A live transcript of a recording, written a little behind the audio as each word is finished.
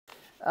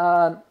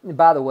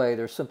By the way,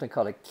 there's something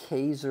called a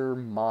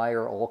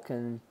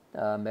Kaiser-Meyer-Olkin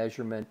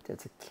measurement.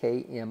 It's a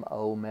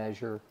KMO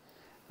measure.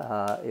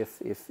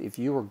 If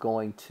you were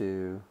going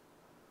to,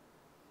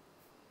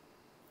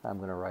 I'm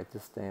going to write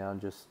this down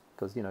just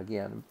because, you know,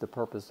 again, the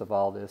purpose of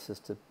all this is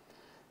to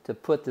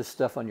put this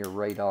stuff on your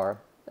radar.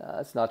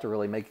 It's not to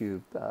really make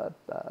you,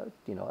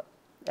 you know,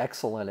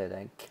 excellent at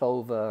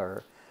ANCOVA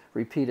or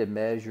repeated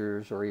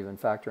measures or even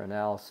factor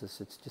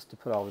analysis. It's just to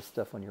put all this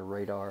stuff on your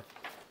radar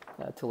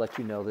to let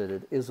you know that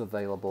it is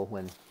available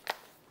when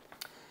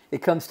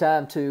it comes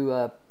time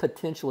to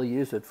potentially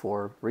use it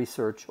for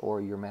research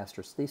or your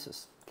master's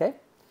thesis. Okay?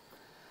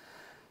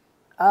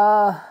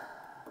 Wow,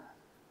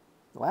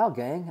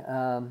 gang.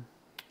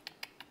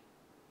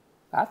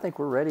 I think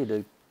we're ready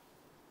to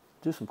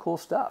do some cool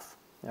stuff.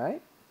 All right?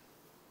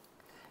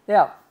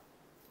 Now,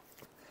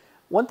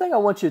 one thing I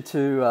want you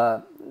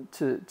to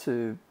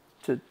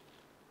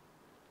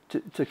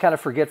kind of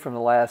forget from the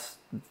last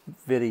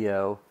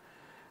video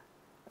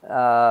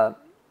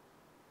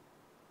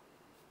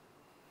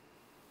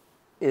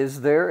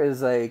is there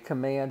is a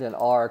command in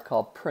R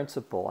called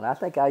principal, and I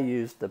think I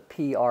used the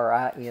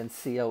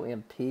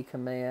PRINCOMP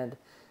command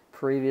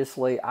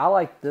previously. I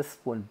like this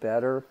one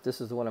better. This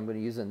is the one I'm going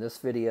to use in this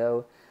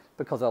video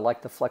because I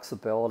like the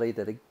flexibility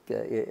that it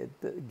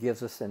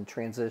gives us in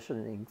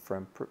transitioning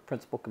from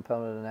principal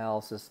component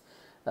analysis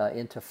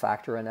into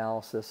factor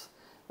analysis.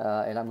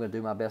 And I'm going to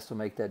do my best to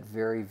make that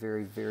very,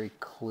 very, very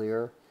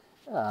clear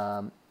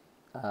in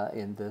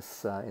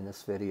this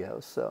video.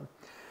 So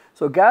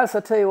guys,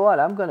 I tell you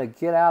what, I'm going to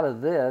get out of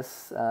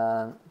this.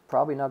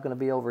 Probably not going to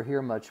be over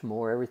here much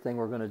more. Everything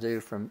we're going to do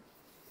from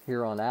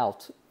here on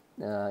out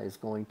is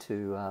going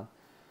to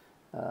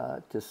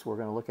we're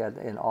going to look at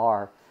in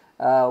R.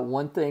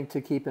 One thing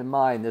to keep in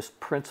mind: this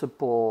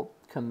principal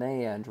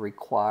command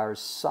requires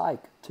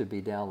psych to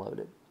be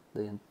downloaded,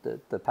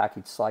 the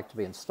package psych to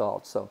be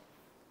installed. So.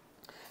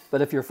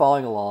 But if you're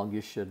following along,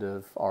 you should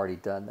have already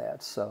done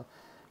that. So,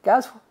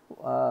 guys,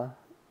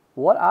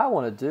 what I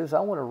want to do is I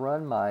want to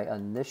run my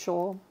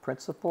initial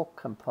principal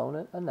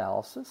component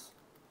analysis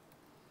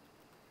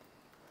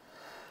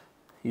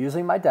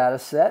using my data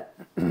set.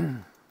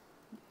 And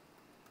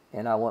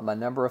I want my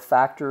number of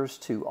factors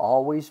to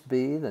always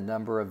be the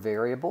number of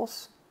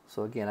variables.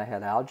 So again, I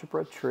had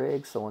algebra,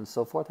 trig, so on and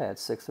so forth. I had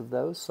 6 of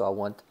those. So I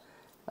want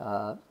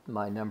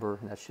my number,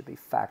 and that should be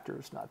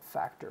factors, not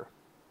factor.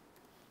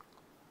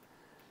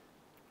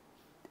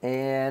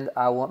 And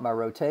I want my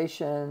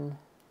rotation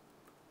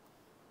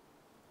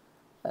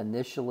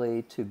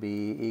initially to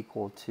be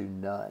equal to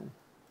none.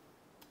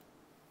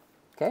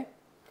 Okay?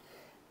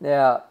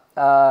 Now,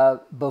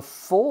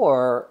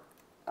 before,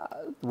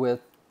 with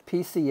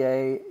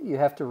PCA, you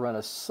have to run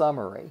a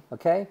summary,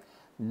 okay?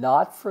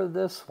 Not for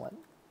this one.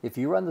 If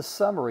you run the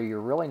summary, you're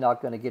really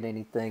not going to get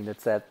anything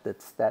that's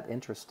that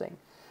interesting.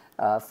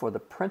 For the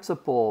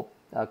principal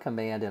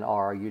command in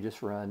R, you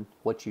just run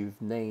what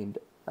you've named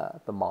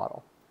the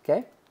model,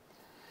 okay?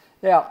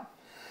 Now,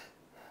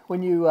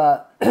 when you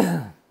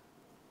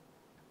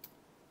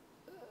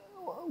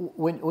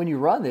when you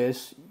run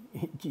this,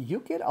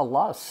 you get a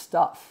lot of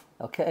stuff,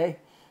 okay?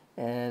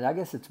 And I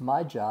guess it's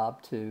my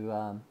job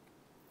to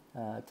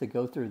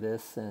go through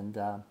this and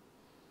you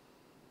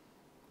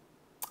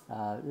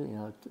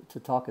know, to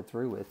talk it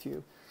through with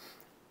you.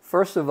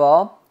 First of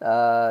all,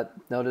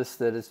 notice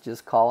that it's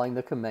just calling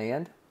the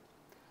command.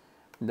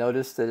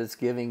 Notice that it's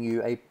giving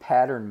you a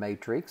pattern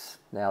matrix.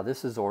 Now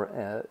this is,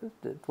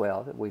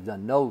 well, we've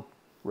done no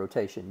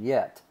rotation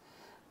yet,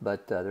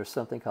 but there's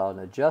something called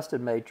an adjusted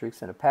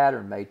matrix and a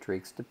pattern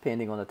matrix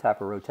depending on the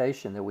type of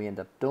rotation that we end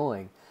up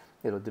doing.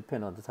 It'll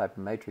depend on the type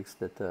of matrix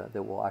that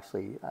we'll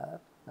actually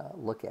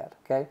look at,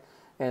 okay?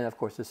 And of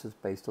course this is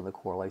based on the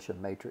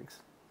correlation matrix.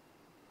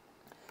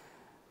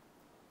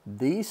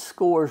 These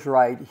scores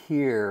right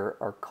here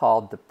are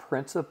called the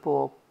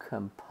principal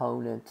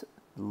component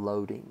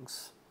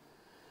loadings.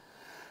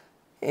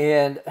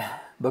 And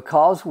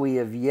because we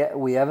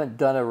haven't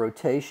done a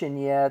rotation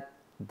yet,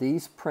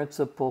 these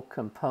principal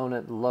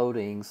component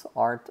loadings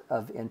aren't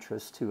of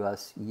interest to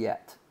us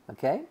yet,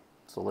 okay?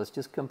 So let's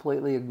just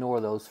completely ignore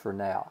those for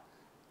now.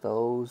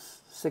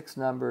 Those 6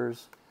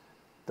 numbers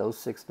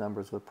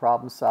with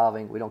problem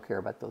solving, we don't care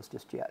about those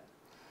just yet.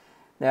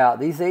 Now,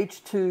 these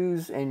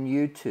H2s and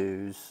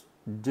U2s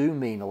do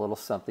mean a little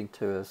something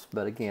to us,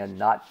 but again,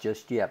 not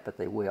just yet, but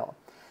they will.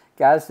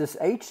 Guys, this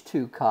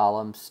H2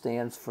 column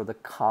stands for the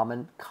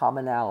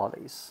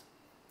commonalities.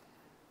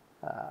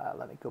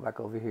 Let me go back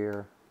over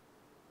here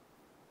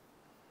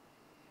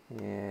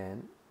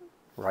and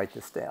write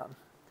this down.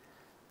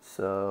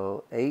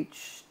 So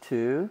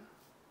H2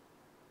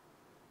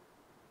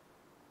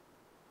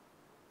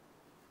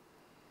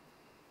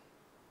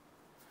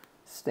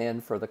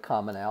 stand for the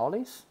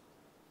commonalities,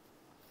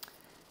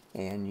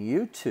 and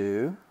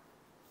U2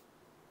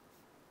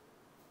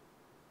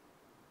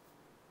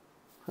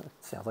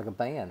 sounds like a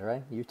band,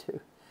 right?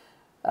 U2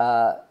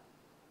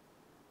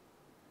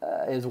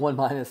 is 1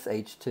 minus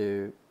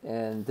H2,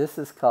 and this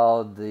is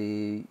called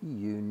the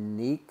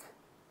unique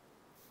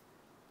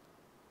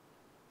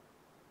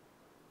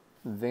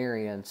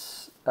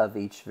variance of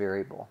each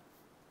variable.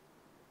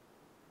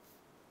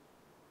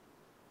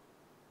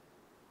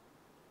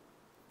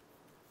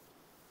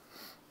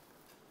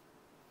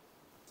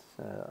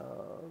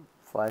 So,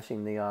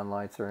 flashing neon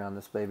lights around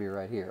this baby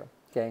right here,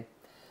 okay?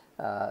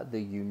 The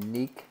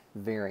unique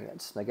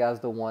variance. Now, guys,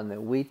 the one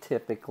that we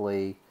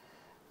typically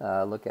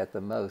look at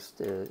the most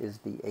is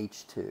the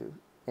H2.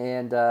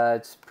 And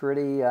it's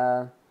pretty,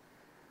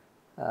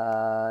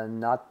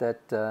 not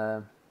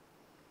that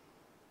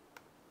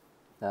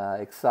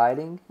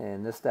exciting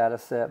in this data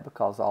set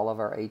because all of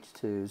our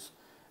H2s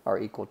are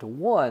equal to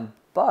 1,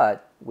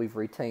 but we've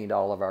retained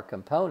all of our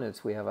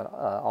components. We have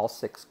all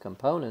 6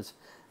 components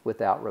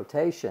without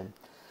rotation.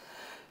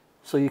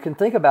 So you can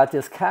think about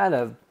this kind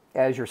of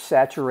as your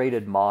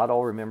saturated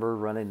model. Remember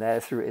running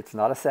that through. It's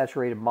not a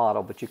saturated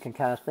model, but you can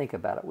kind of think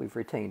about it. We've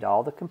retained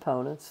all the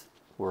components.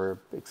 We're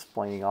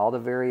explaining all the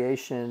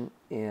variation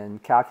in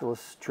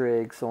calculus,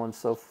 trig, so on and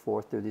so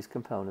forth through these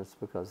components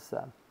because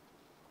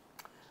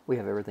we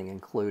have everything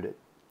included.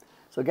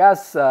 So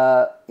guys,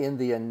 in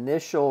the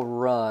initial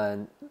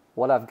run,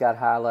 what I've got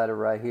highlighted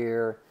right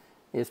here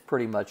is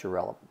pretty much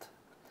irrelevant.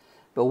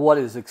 But what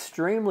is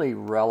extremely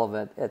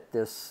relevant at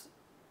this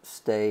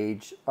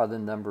stage are the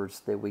numbers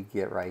that we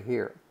get right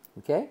here.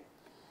 Okay?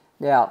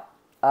 Now,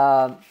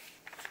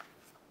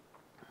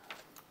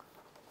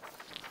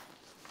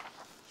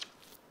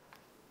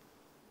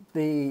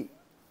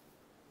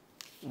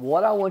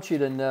 what I want you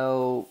to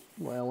know,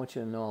 well, I want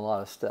you to know a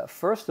lot of stuff.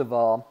 First of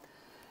all,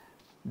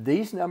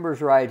 these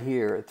numbers right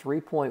here,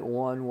 3.1,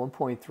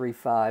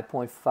 1.35,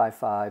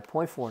 0.55,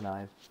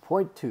 0.49,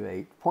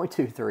 0.28,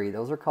 0.23,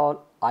 those are called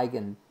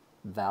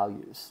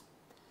eigenvalues.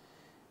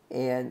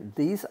 And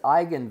these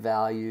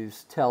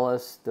eigenvalues tell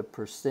us the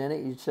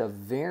percentage of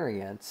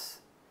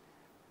variance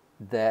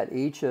that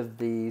each of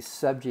these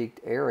subject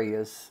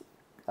areas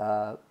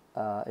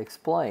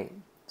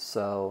explain.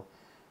 So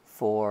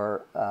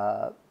for,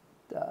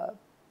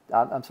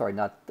 I'm sorry,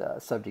 not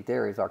subject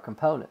areas, are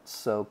components.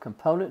 So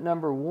component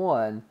number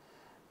 1,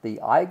 the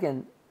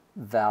eigenvalue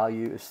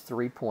is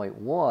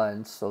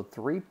 3.1. So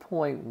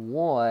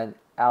 3.1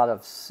 out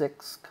of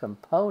 6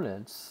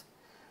 components,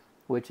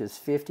 which is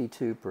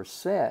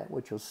 52%,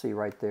 which you'll see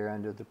right there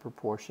under the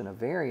proportion of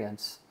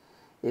variance,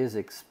 is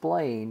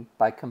explained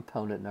by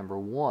component number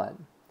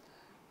 1.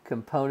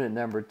 Component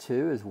number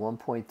 2 is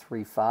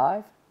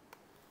 1.35.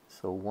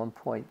 So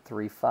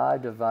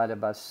 1.35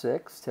 divided by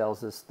 6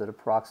 tells us that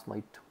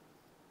approximately,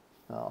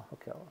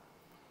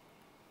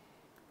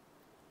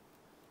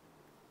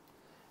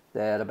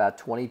 that about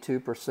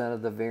 22%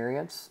 of the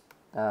variance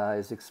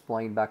is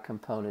explained by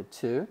component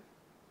 2.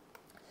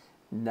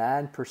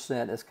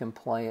 9% is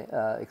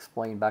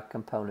explained by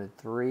component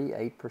 3,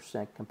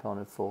 8%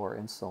 component 4,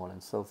 and so on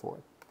and so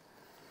forth.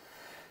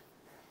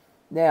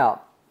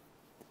 Now,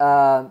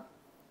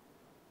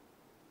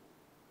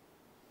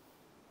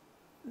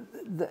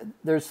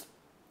 there's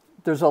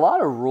a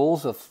lot of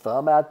rules of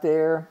thumb out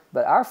there,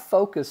 but our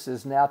focus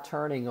is now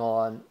turning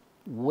on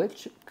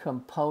which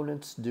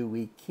components do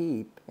we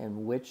keep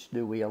and which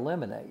do we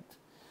eliminate.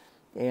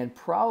 And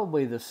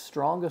probably the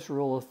strongest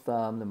rule of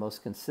thumb, the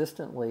most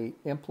consistently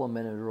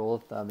implemented rule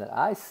of thumb that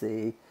I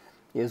see,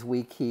 is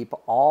we keep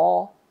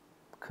all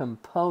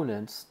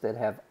components that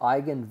have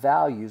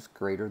eigenvalues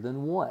greater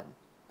than 1.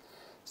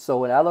 So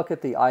when I look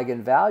at the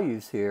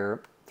eigenvalues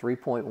here,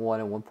 3.1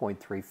 and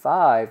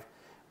 1.35,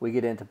 we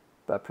get into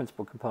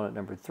principal component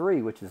number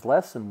 3, which is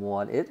less than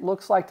 1. It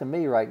looks like to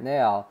me right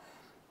now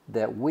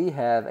that we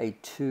have a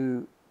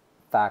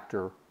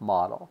 2-factor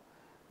model.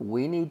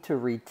 We need to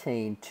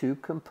retain 2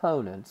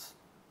 components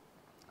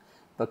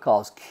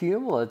because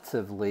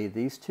cumulatively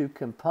these 2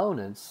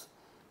 components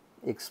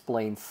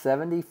explain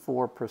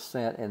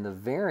 74% in the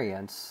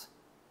variance,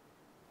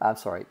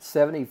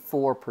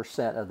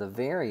 74% of the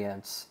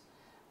variance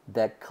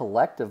that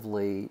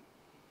collectively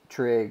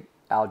trig,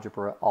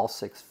 algebra, all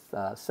 6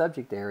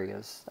 subject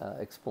areas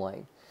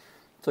explain.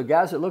 So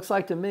guys, it looks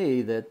like to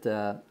me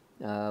that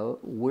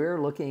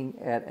we're looking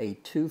at a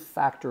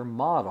 2-factor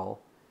model,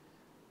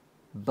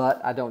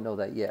 but I don't know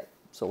that yet.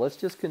 So let's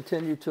just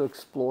continue to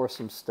explore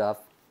some stuff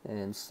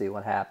and see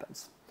what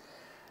happens.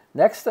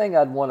 Next thing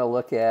I'd want to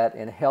look at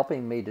in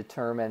helping me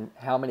determine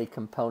how many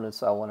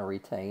components I want to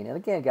retain. And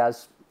again,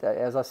 guys,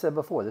 as I said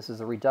before, this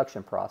is a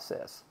reduction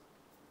process.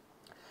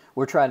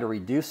 We're trying to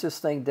reduce this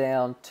thing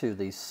down to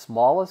the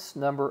smallest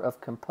number of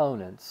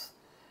components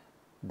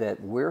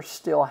that we're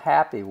still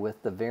happy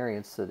with the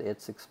variance that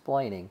it's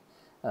explaining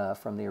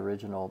from the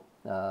original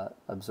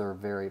observed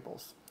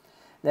variables.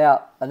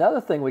 Now,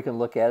 another thing we can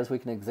look at is we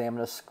can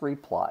examine a scree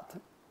plot.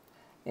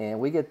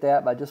 And we get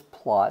that by just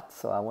plot.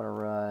 So I want to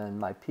run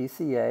my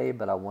PCA,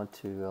 but I want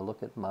to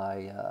look at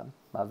my,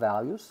 my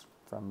values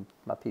from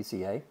my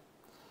PCA.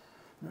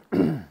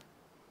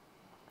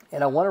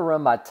 And I want to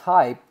run my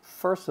type,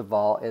 first of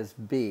all, as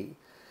B.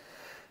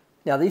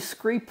 Now, these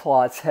scree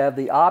plots have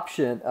the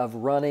option of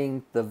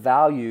running the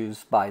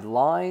values by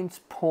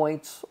lines,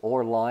 points,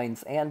 or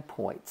lines and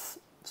points.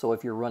 So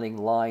if you're running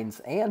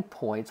lines and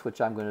points,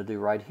 which I'm going to do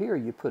right here,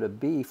 you put a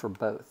B for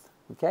both,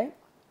 okay?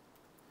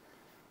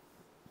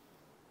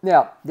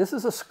 Now, this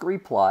is a scree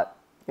plot,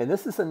 and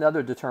this is another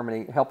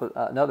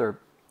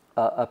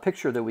a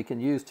picture that we can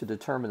use to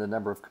determine the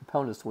number of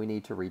components we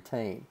need to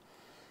retain.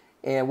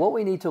 And what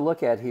we need to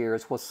look at here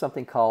is what's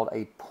something called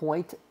a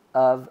point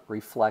of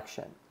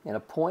reflection. And a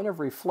point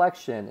of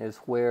reflection is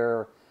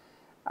where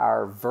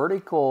our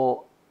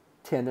vertical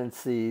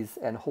tendencies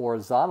and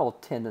horizontal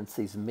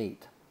tendencies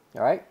meet.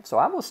 All right, so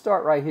I'm going to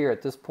start right here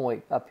at this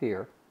point up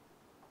here.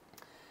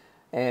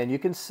 And you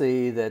can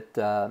see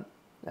that,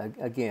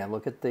 again,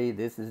 look at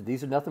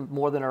these are nothing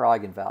more than our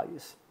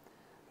eigenvalues.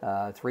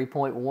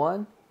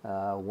 3.1,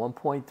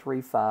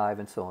 1.35,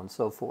 and so on and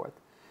so forth.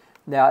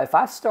 Now, if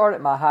I start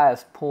at my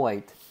highest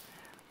point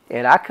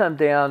and I come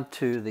down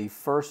to the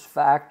first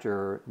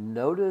factor,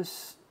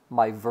 notice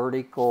my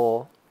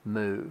vertical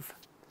move.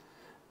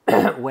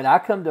 When I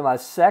come to my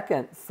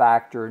second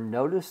factor,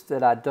 notice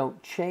that I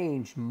don't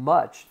change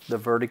much the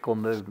vertical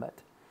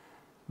movement.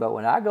 But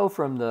when I go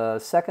from the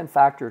second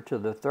factor to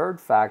the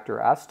third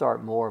factor, I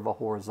start more of a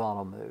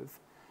horizontal move.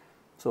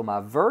 So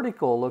my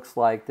vertical looks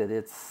like that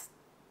it's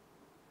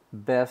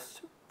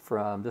best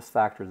from this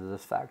factor to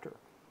this factor.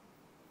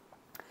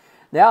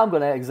 Now I'm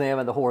going to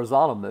examine the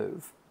horizontal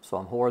move. So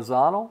I'm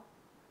horizontal,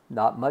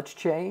 not much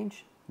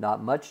change,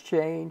 not much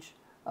change,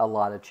 a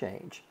lot of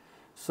change.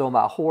 So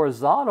my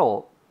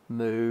horizontal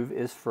move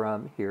is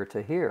from here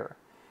to here.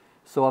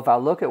 So if I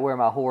look at where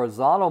my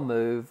horizontal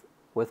move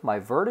with my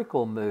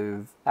vertical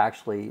move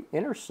actually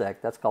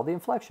intersect, that's called the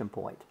inflection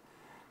point.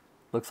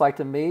 Looks like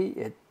to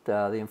me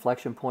the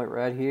inflection point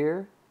right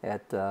here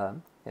at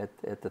the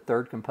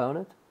third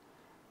component.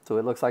 So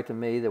it looks like to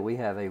me that we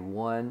have a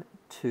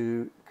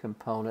 1-2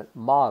 component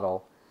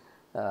model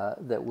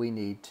that we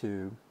need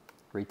to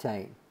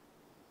retain.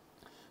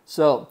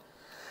 So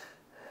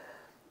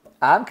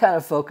I'm kind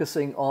of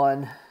focusing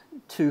on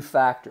two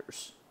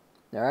factors,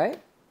 all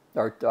right?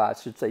 Or I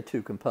should say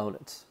two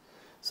components.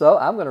 So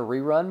I'm going to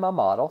rerun my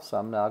model. So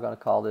I'm now going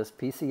to call this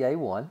PCA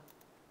 1.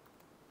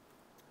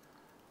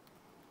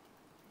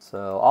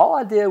 So all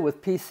I did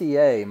with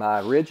PCA,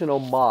 my original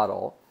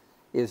model,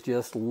 is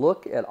just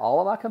look at all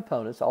of my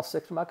components, all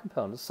 6 of my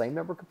components, same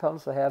number of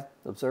components I have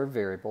observed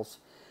variables,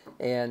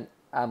 and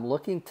I'm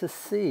looking to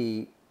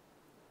see,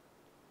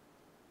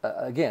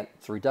 again,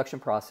 it's a reduction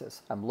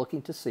process. I'm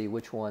looking to see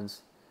which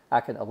ones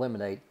I can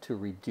eliminate to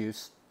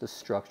reduce the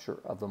structure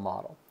of the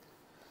model.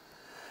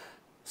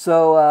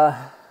 So,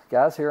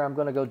 guys, here I'm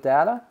going to go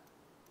data,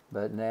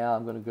 but now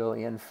I'm going to go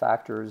in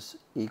factors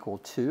equal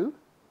to,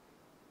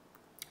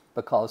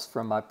 because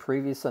from my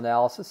previous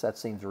analysis that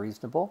seems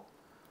reasonable.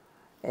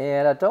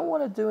 And I don't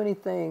want to do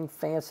anything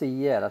fancy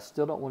yet. I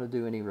still don't want to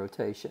do any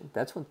rotation.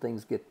 That's when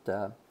things get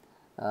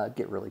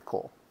really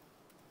cool.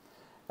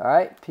 All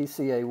right,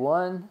 PCA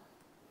 1,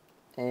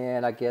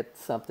 and I get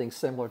something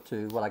similar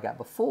to what I got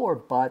before,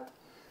 but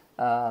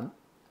I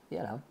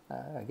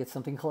get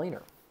something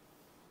cleaner.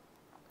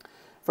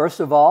 First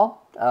of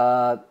all,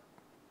 I've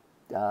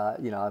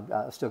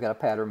still got a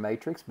pattern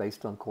matrix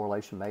based on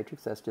correlation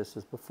matrix. That's just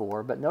as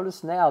before. But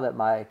notice now that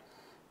my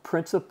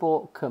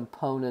principal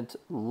component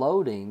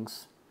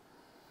loadings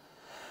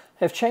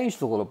have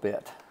changed a little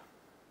bit.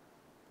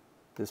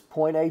 This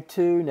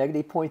 0.82,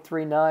 negative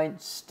 0.39,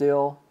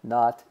 still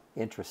not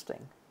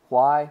interesting.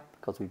 Why?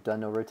 Because we've done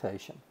no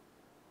rotation.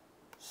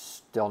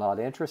 Still not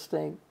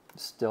interesting,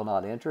 still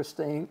not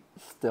interesting,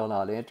 still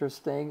not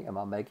interesting. Am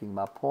I making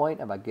my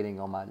point? Am I getting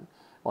on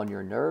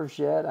your nerves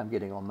yet? I'm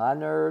getting on my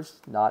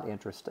nerves. Not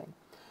interesting.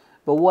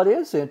 But what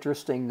is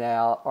interesting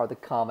now are the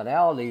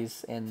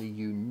commonalities and the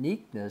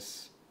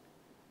uniqueness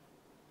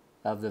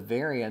of the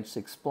variance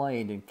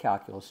explained in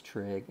calculus,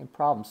 trig, and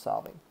problem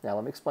solving. Now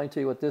let me explain to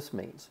you what this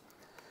means.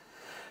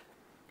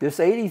 This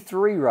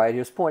 83 right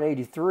here, this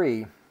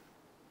 0.83,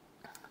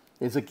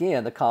 is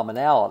again the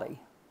commonality.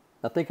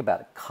 Now think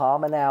about it.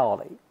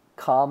 Commonality,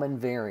 common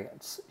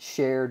variance,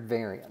 shared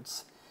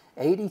variance.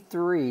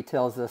 83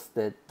 tells us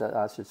that,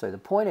 I should say the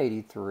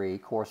 0.83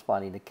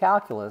 corresponding to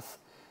calculus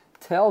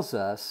tells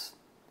us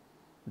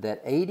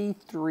that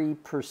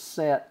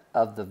 83%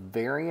 of the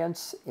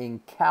variance in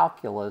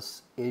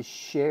calculus is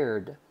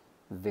shared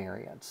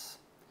variance.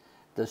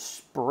 The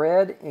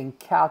spread in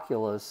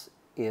calculus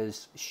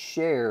is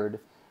shared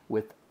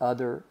with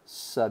other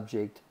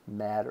subject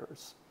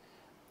matters.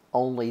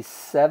 Only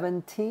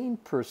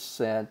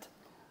 17%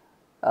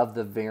 of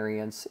the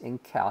variance in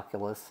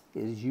calculus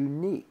is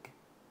unique.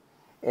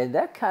 And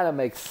that kind of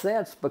makes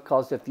sense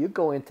because if you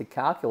go into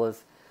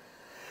calculus,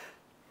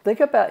 think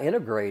about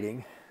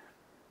integrating.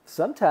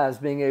 Sometimes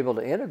being able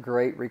to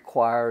integrate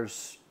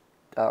requires,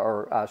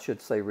 or I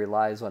should say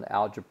relies on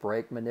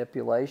algebraic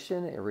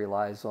manipulation. It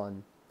relies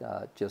on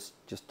just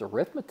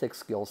arithmetic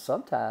skills.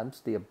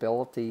 Sometimes the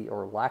ability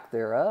or lack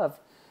thereof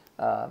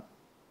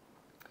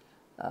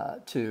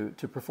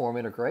to perform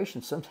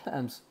integration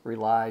sometimes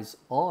relies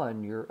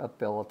on your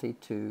ability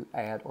to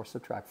add or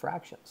subtract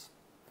fractions.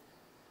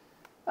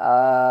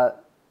 The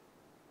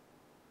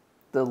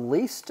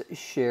least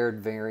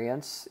shared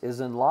variance is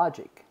in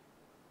logic.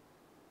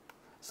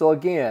 So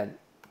again,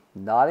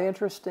 not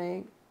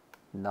interesting,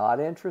 not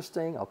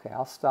interesting. Okay,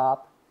 I'll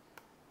stop.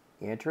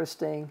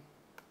 Interesting,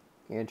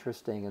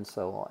 interesting, and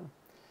so on.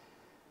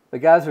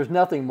 But guys, there's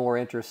nothing more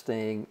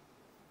interesting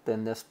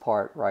than this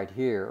part right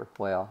here.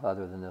 Well,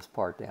 other than this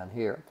part down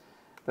here.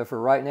 But for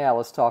right now,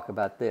 let's talk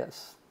about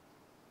this.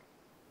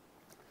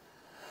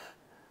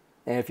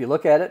 And if you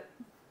look at it,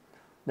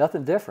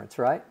 nothing different,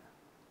 right?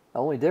 The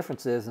only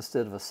difference is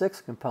instead of a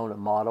 6-component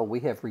model,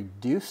 we have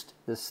reduced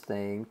this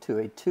thing to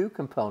a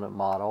 2-component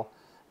model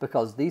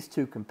because these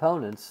 2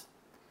 components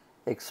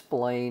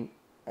explain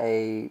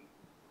a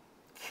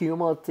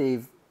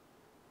cumulative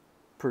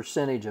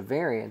percentage of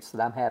variance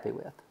that I'm happy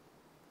with.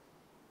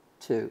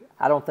 2.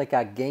 I don't think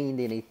I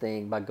gained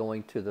anything by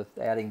going to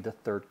adding the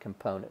 3rd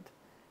component.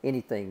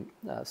 Anything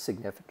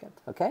significant,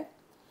 okay?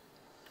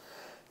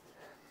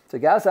 So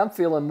guys, I'm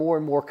feeling more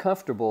and more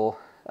comfortable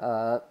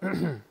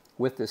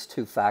with this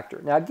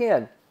 2-factor. Now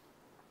again,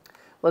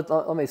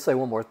 let me say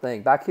one more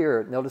thing. Back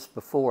here, notice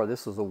before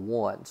this was a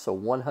 1, so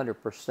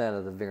 100%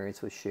 of the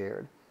variance was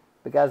shared.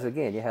 But guys,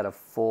 again, you had a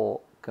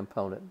full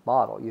component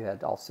model. You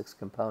had all 6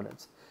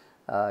 components.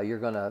 You're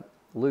going to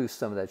lose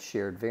some of that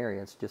shared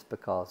variance just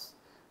because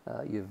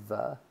you've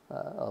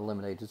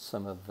eliminated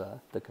some of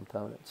the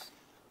components.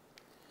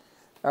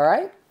 All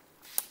right?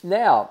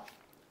 Now,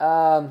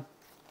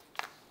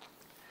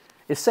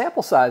 is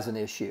sample size an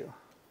issue?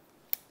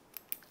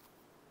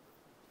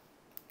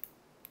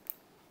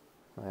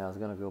 Well, I was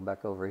going to go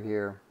back over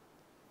here.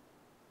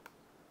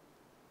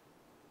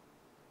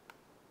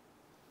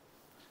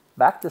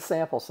 Back to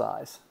sample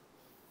size.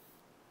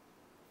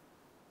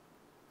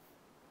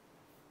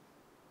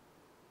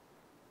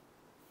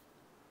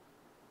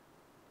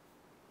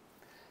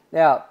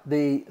 Now,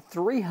 the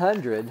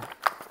 300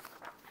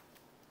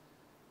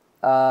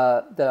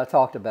 that I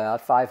talked about,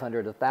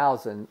 500,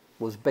 1,000,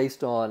 was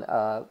based on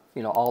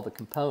all the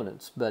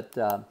components. But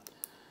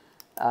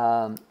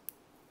now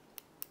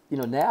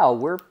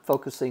we're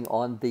focusing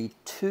on the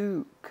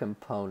 2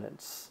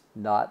 components,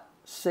 not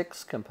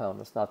 6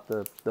 components, not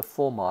the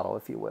full model,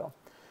 if you will.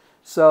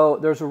 So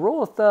there's a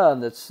rule of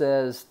thumb that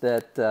says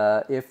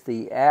that if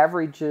the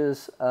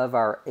averages of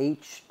our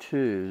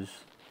H2s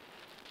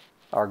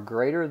are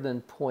greater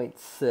than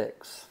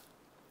 0.6,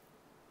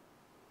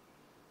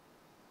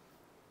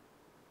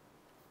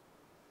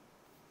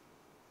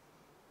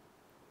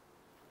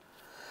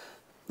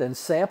 then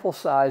sample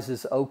size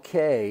is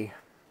okay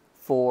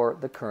for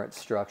the current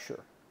structure.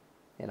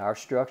 And our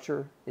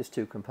structure is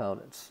 2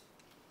 components.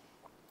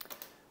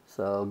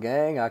 So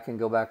gang, I can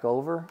go back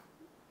over.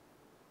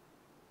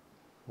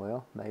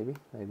 Well, maybe,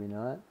 maybe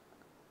not.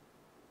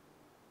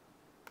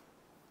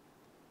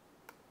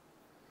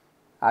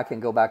 I can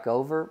go back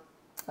over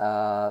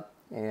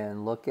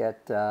and look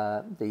at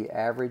the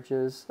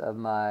averages of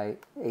my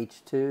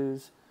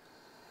H2s.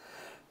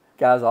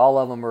 Guys, all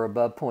of them are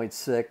above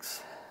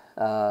 0.6.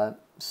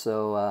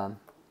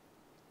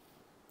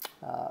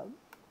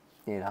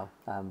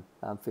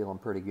 I'm feeling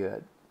pretty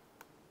good.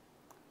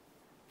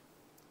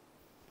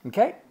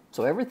 Okay,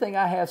 so everything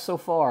I have so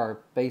far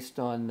based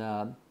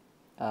on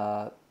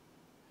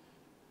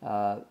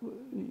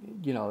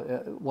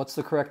what's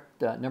the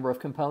correct number of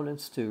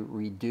components to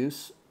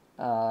reduce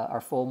our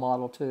full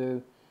model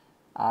to,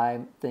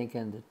 I'm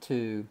thinking the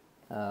 2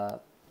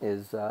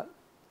 is the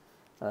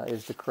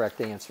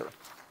correct answer.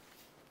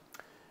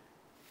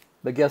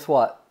 But guess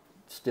what?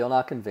 Still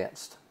not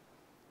convinced.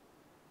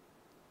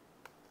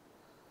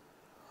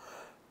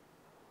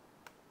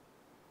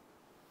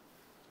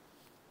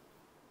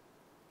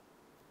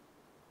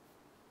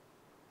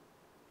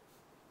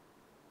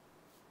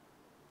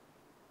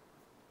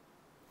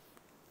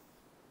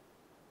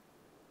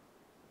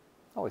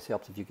 Always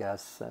helps if you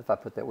guys, if I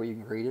put that where you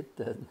can read it.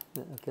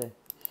 Okay.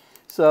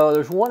 So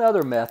there's one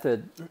other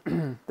method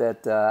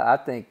that I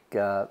think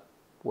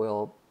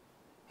will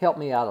help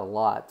me out a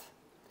lot.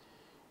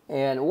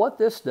 And what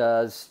this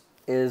does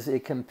is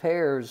it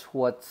compares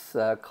what's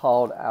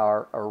called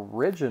our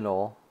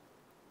original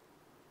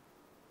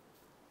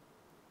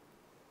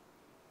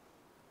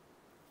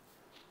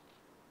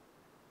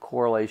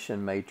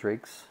correlation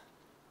matrix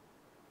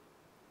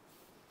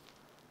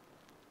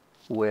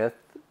with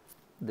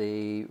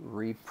the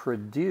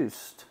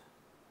reproduced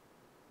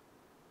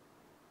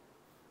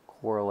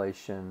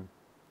correlation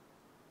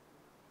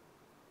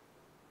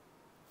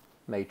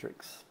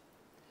matrix.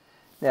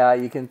 Now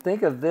you can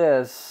think of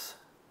this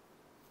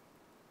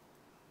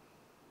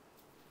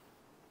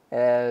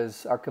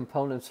as our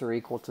components are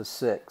equal to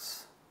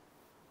 6.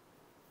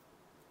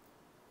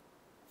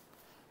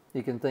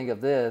 You can think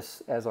of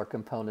this as our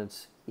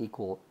components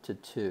equal to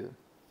 2.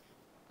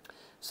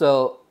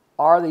 So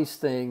are these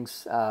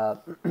things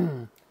are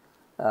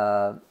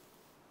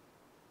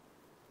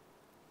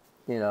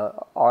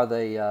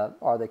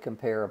they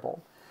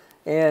comparable?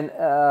 And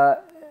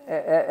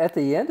at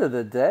the end of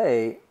the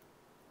day,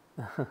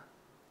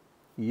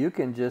 you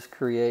can just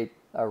create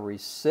a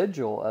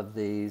residual of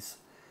these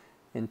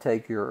and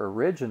take your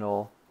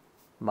original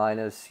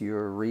minus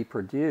your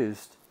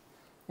reproduced,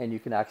 and you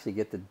can actually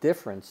get the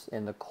difference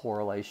in the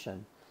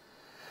correlation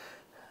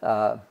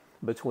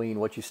between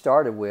what you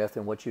started with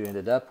and what you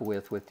ended up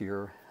with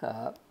your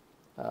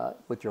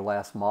with your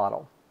last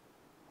model.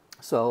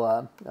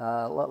 So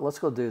let's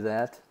go do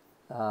that.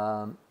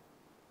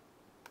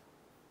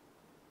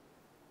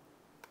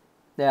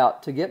 Now,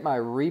 to get my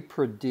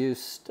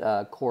reproduced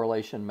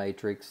correlation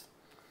matrix,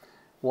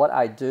 what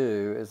I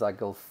do is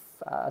I'll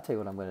tell you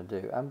what I'm going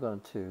to do. I'm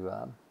going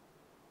to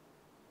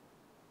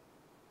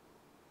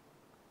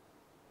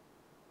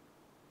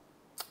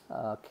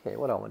okay,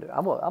 what do I want to do?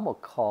 I'm going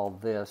to call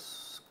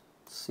this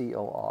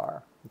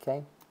COR,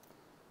 okay?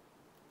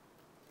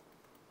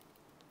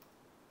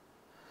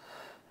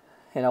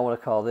 And I want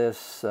to call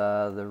this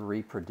the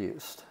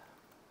reproduced.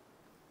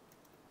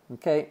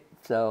 Okay,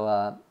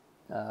 so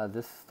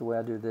the way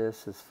I do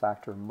this is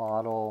factor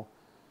model,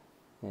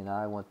 and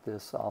I want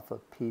this off of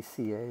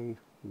PCA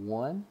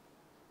 1,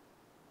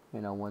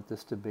 and I want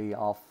this to be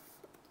off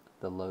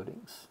the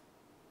loadings.